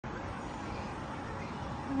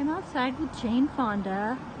I'm outside with Jane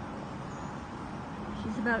Fonda.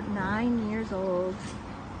 She's about 9 years old,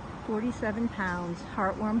 47 pounds,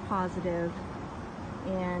 heartworm positive,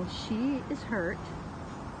 and she is hurt.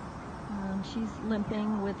 She's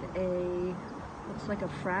limping with looks like a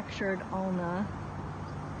fractured ulna.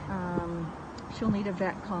 She'll need a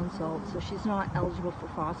vet consult, so she's not eligible for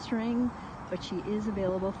fostering, but she is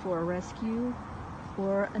available for a rescue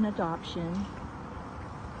or an adoption.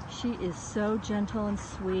 She is so gentle and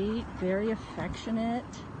sweet, very affectionate.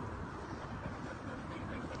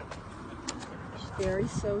 She's very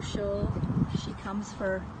social. She comes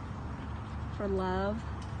for love.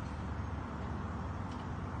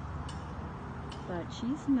 But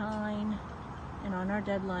she's 9 and on our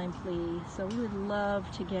deadline plea, so we would love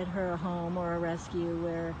to get her a home or a rescue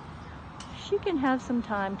where she can have some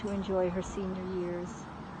time to enjoy her senior years.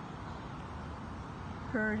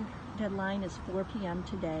 Her deadline is 4 p.m.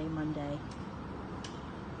 today, Monday.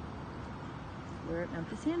 We're at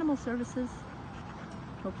Memphis Animal Services.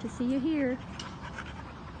 Hope to see you here.